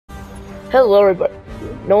Hello everybody,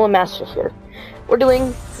 Nolan Masters here. We're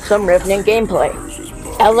doing some Revenant gameplay.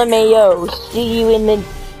 LMAO, see you in the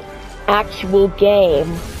actual game.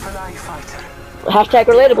 Hashtag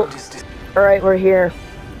relatable. Alright, we're here.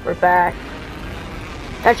 We're back.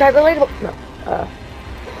 Hashtag relatable. No,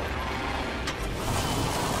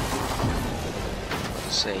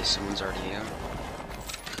 Say someone's already here.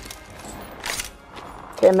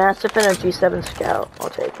 Okay, Massive and a G7 Scout. I'll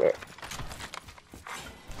take it.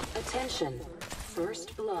 Attention,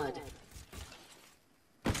 first blood.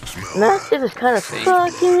 Massive is kind of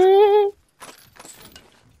sucking.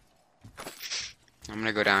 I'm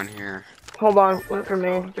gonna go down here. Hold on, wait for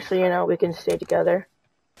me, just so you know we can stay together.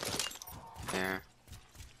 Yeah.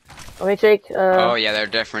 Let me take, Oh yeah, there are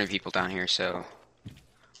definitely people down here, so...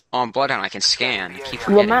 Oh, on Bloodhound I can scan. I keep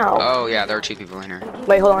forgetting. Lamau. Oh yeah, there are two people in here.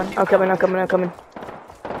 Wait, hold on. I'm coming.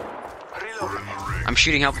 I'm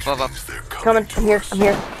shooting help above up. Coming, I'm here.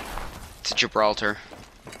 It's Gibraltar.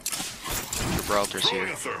 Gibraltar's here.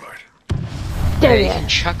 Dang Hey, you it. can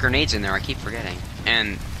chuck grenades in there, I keep forgetting.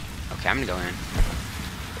 And... Okay, I'm gonna go in.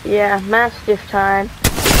 Yeah, Mastiff time.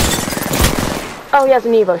 Oh, he has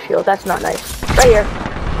an Evo shield. That's not nice. Right here.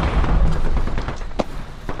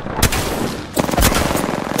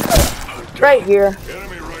 Right here.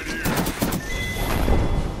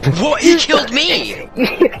 What? He killed me!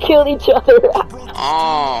 You killed each other.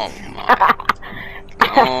 Oh my...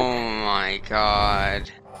 Oh my god.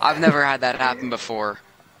 I've never had that happen before.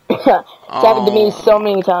 It's happened to me so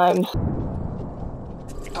many times.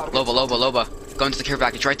 Loba. Go into the care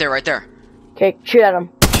package. Right there. Okay, shoot at him.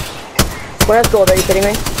 What else gold? Are you kidding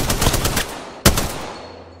me?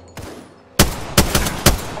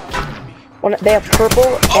 They have purple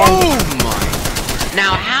and... Oh my...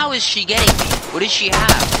 Now, how is she getting me? What does she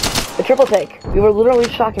have? the triple take. We were literally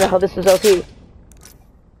talking about how this is OP.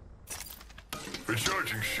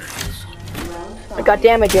 I got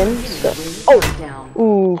damage in. So... Oh!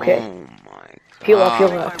 Ooh, okay. Oh my Heal god.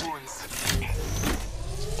 up.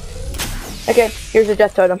 Okay, here's a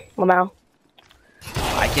death totem. Lamau.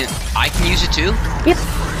 I can use it too? Yep.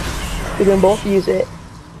 We can both use it.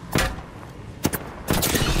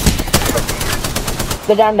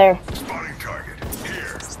 They're down there. Spotting target.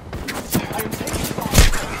 Here.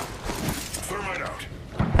 Thermite out.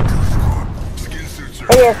 Skin suits are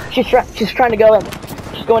Right here. She's trying to go in.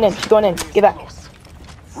 She's going in. Get back.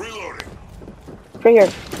 reloading. Right here.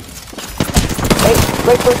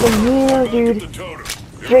 Right person here, dude. The totem.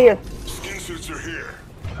 She's right here. Skin suits are here.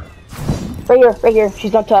 Right here.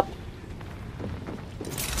 She's on top.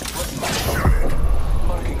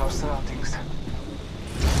 Marking our surroundings.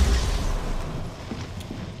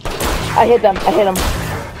 I hit him.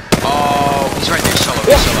 Oh, he's right there, solo.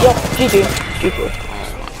 GG.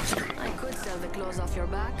 I could sell the clothes off your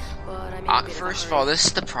back, but I'm in a bit of a First of hurry. all, this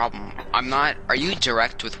is the problem. Are you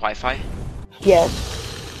direct with Wi-Fi? Yes.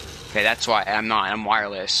 Okay, that's why I'm not. I'm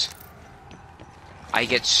wireless. I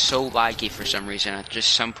get so laggy for some reason. At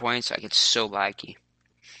just some points, I get so laggy.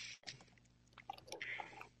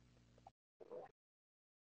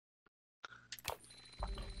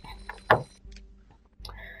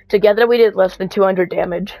 Together we did less than 200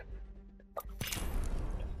 damage.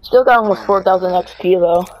 Still got almost 4,000 XP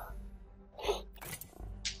though.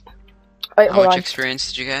 Wait, How hold much on. experience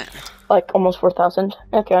did you get? Like almost 4,000.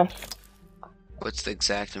 Okay. What's the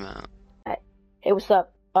exact amount? Hey, what's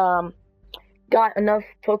up? Got enough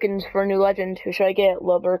tokens for a new legend. Who should I get?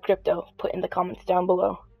 Love or Crypto? Put in the comments down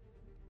below.